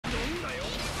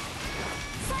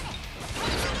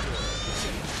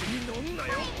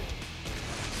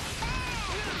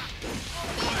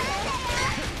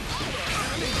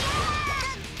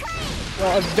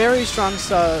Well, a very strong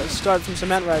start from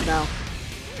Cement right now.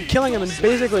 Killing him in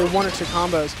basically 1 or 2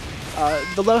 combos.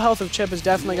 The low health of Chip is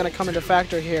definitely going to come into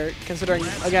factor here, considering,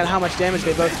 again, how much damage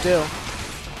they both do.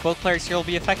 Both players here will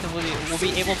be able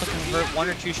to convert 1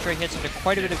 or 2 straight hits into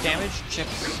quite a bit of damage.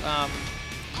 Chip's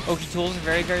Oki tools are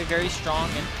very, very, very strong,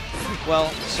 and well,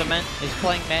 Cement is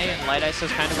playing May, and Light Ice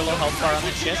has kind of a low health bar on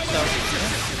the chip, so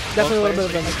yeah, definitely a little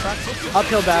bit of an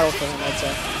uphill battle for him, I'd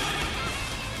say.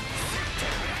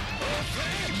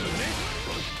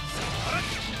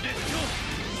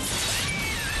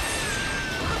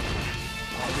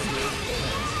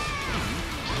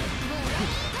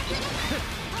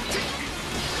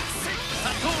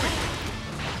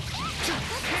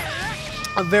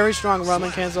 A very strong Roman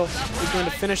cancel is going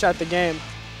to finish out the game.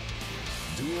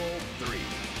 Duel 3.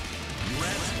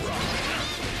 Let's rock.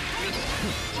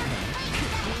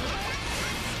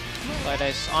 Light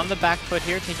Ice on the back foot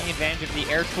here, taking advantage of the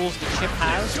air tools that Chip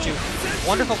has to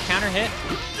wonderful counter hit.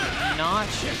 Not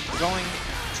going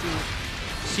to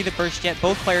see the burst yet.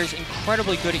 Both players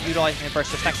incredibly good at utilizing the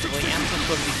burst effectively, and since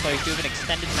both of these players do have an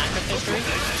extended matchup history,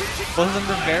 both of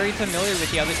them are very familiar with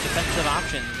the other's defensive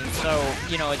options. And so,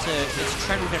 you know, it's a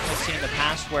trend we've definitely seen in the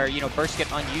past where, you know, bursts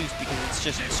get unused because it's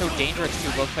just so dangerous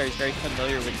to both players very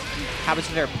familiar with habits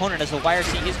of their opponent. As the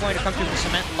YRC is going to come through the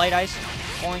Cement, Light Ice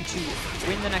going to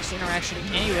win the next interaction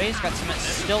anyways. Got Cement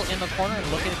still in the corner and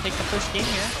looking to take the first game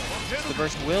here. The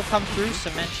burst will come through,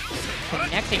 Cement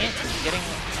connecting it, getting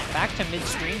back to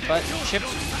midstream, but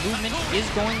Chip's movement is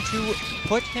going to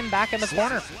put him back in the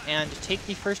corner and take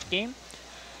the first game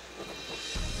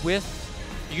with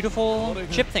beautiful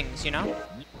Chip things, you know?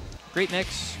 Great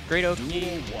mix, great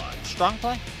Oki, strong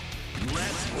play.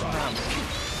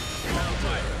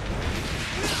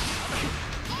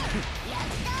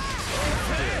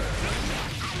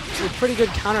 A pretty good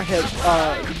counter hit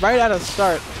right out of the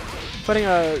start, putting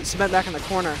Cement back in the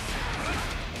corner.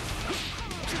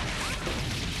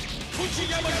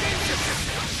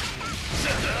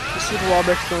 The super wall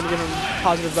break is going to give him a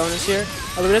positive bonus here.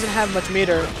 Although he doesn't have much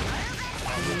meter,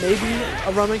 maybe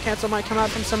a Roman cancel might come out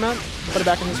from Cement, put it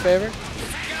back in his favor.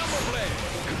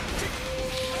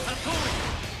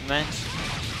 Cement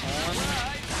on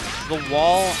the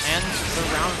wall, and the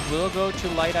round will go to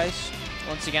Light Ice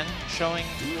once again, showing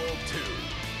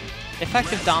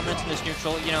effective dominance in this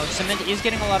neutral. You know, Cement is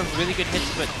getting a lot of really good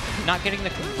hits, but not getting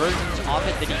the conversions off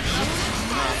it that he needs,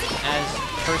 as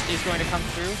first is going to come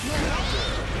through.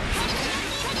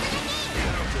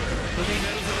 Putting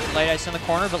Light Ice in the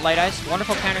corner, but Light Ice,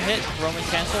 wonderful counter hit, Roman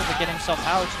cancel to get himself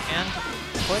out and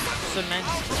put Cement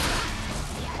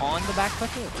on the back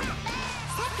foot here.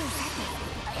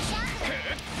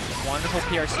 Wonderful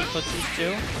PRC footsies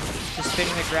too.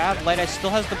 Anticipating the grab. Light Ice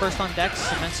still has the burst on deck.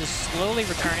 Cement is slowly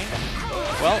returning.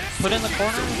 Well, put in the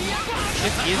corner.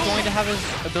 Chip is going to have his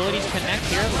abilities connect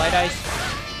here. Light Ice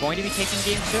going to be taking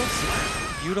game 2.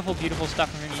 Beautiful, beautiful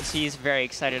stuff from him. You see he's very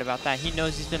excited about that. He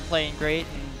knows he's been playing great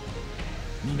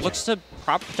and looks to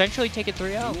potentially take it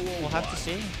 3-0. We'll have to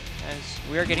see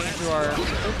as we are getting into our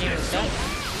third game of the set.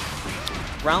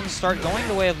 Round start going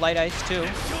the way of Light Ice too.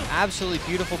 Absolutely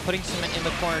beautiful, putting Cement in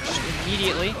the corner just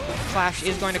immediately. Clash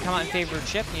is going to come out in favor of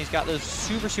Chip, and he's got those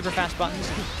super, super fast buttons.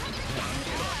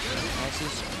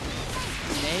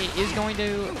 May is going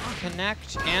to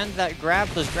connect, and that grab,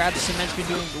 those grabs, Cement's been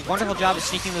doing a wonderful job at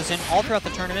sneaking those in all throughout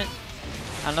the tournament.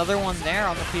 Another one there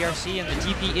on the PRC, and the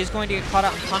DP is going to get caught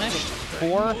out and punished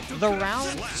for the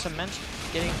round. Cement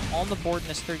getting on the board in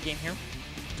this third game here.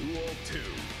 Duel 2.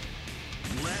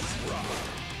 Let's rock.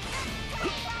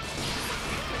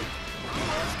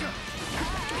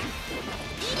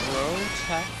 Row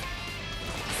tech.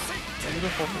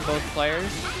 Beautiful from both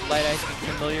players. Light Ice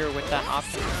being familiar with that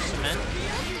option from Cement.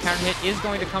 Counter hit is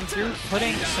going to come through,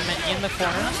 putting Cement in the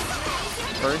corner.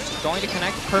 Burst going to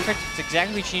connect. Perfect. It's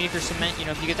exactly what you need for Cement. You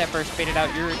know, if you get that burst faded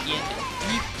out, you're in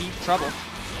deep, deep trouble.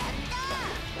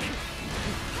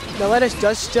 Now, Light Ice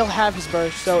does still have his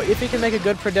burst, so if he can make a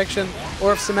good prediction,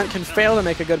 or if Cement can fail to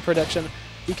make a good prediction,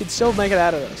 he can still make it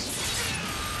out of this.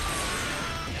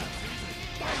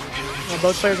 Well,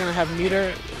 both players are going to have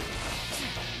meter.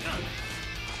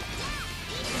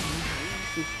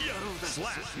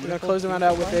 We're going to close the round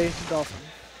out with a Dolphin.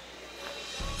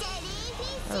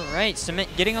 All right, Cement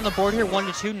getting on the board here,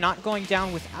 1-2, not going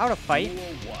down without a fight,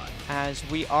 as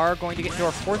we are going to get into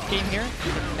our fourth game here.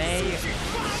 May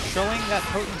showing that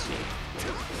potency.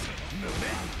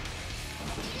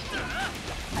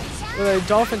 With a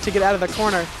Dolphin to get out of the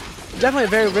corner, definitely a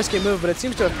very risky move, but it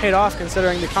seems to have paid off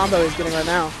considering the combo he's getting right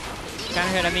now.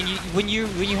 Counter hit. I mean, when you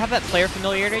have that player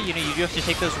familiarity, you know, you do have to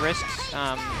take those risks.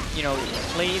 You know,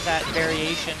 play that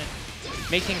variation and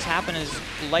make things happen is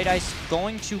Light Ice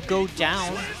going to go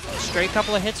down. Straight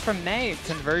couple of hits from May.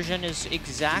 Conversion is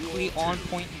exactly on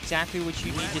point, exactly what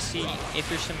you need to see if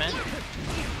you're Cement.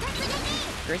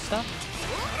 Great stuff.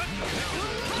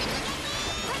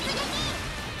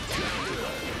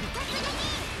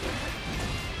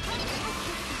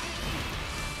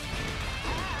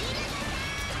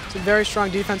 It's a very strong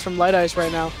defense from Light Ice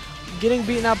right now. Getting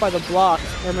beaten out by the block,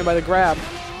 or I mean by the grab.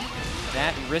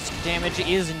 That risk damage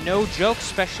is no joke,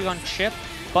 especially on Chip,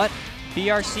 but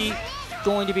BRC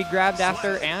going to be grabbed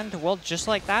after, and, well, just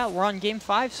like that, we're on Game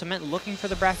 5. Cement looking for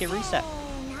the bracket reset.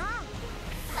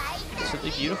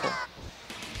 Absolutely beautiful.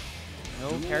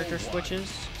 No character switches,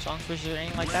 song switches, or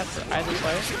anything like that for either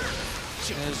player.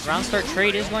 His round start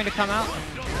trade is going to come out.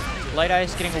 Light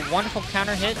Ice getting a wonderful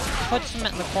counter hit, puts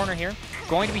Cement in the corner here.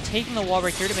 Going to be taking the wall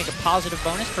break here to make a positive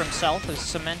bonus for himself as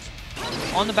Cement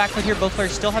on the back foot here. Both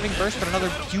players still having burst, but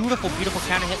another beautiful, beautiful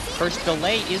counter hit. Burst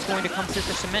delay is going to come through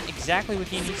for Cement, exactly what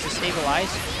he needs to stabilize.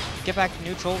 Get back to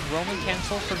neutral. Roman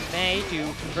cancel for May to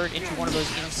convert into one of those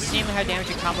insanely high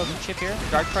damaging combos with Chip here.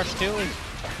 Guard crush too.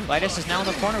 Light Ice is now in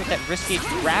the corner with that risk gauge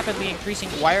rapidly increasing.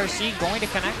 YRC going to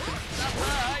connect.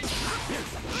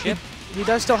 Chip. He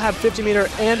does still have 50 meter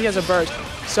and he has a burst.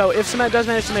 So if Cement does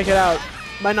manage to make it out,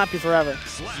 might not be forever.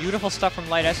 Beautiful stuff from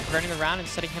Light Ice, converting the round and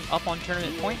setting him up on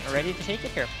tournament point, ready to take it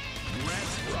here.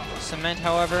 Cement,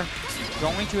 however,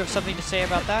 going to have something to say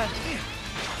about that.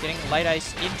 Getting Light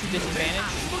Ice into disadvantage.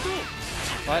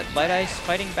 But Light Ice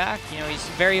fighting back. You know, he's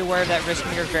very aware of that risk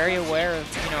meter, very aware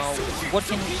of, you know, what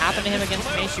can happen to him against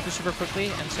May super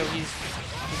quickly. And so he's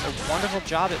a wonderful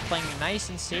job at playing nice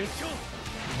and safe.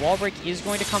 Wall break is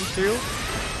going to come through.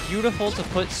 Beautiful to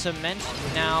put Cement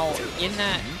now in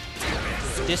that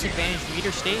disadvantaged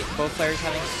meter state. Both players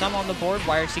having some on the board.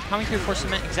 YRC coming through for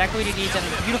Cement, exactly what he needs, and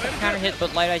a beautiful counter hit,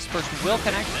 but Light Ice burst will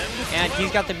connect, and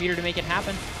he's got the meter to make it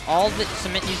happen. All that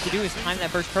Cement needs to do is time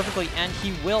that burst perfectly, and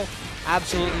he will.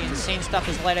 Absolutely insane stuff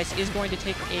as Light Ice is going to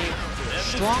take a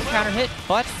strong counter hit,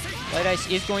 but Light Ice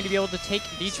is going to be able to take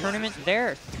the tournament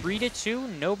there.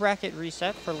 3-2, no bracket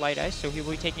reset for Light Ice, so he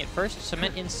will be taking it first.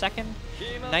 Cement in second,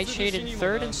 Nightshade in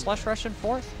third, and Slush Rush in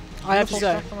fourth. I have to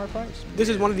say, this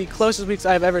is one of the closest weeks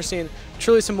I've ever seen.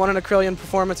 Truly some 1 in a trillion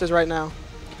performances right now.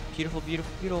 Beautiful,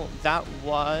 beautiful, beautiful. That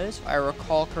was, if I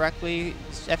recall correctly,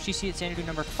 FGC at Xanadu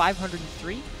number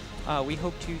 503. We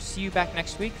hope to see you back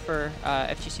next week for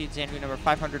FGC at Xanadu number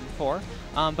 504.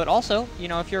 But also, you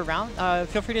know, if you're around,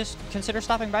 feel free to consider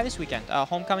stopping by this weekend.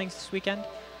 Homecoming's this weekend.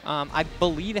 I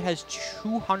believe it has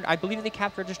 200. I believe they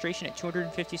capped registration at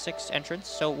 256 entrants,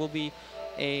 so it will be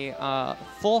a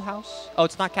full house. Oh,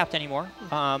 it's not capped anymore.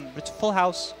 It's a full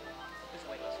house.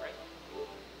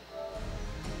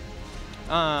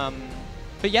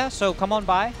 But yeah, so come on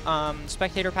by.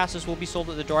 Spectator passes will be sold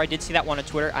at the door. I did see that one on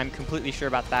Twitter. I'm completely sure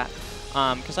about that.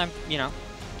 Because I'm, you know,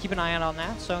 keep an eye out on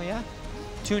that. So yeah,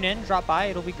 tune in, drop by.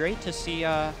 It'll be great to see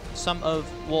some of,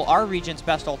 well, our region's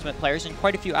best Ultimate players and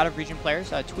quite a few out-of-region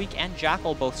players. Tweak and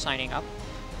Jackal both signing up.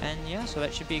 And yeah, so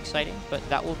that should be exciting. But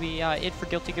that will be it for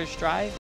Guilty Gear Strive.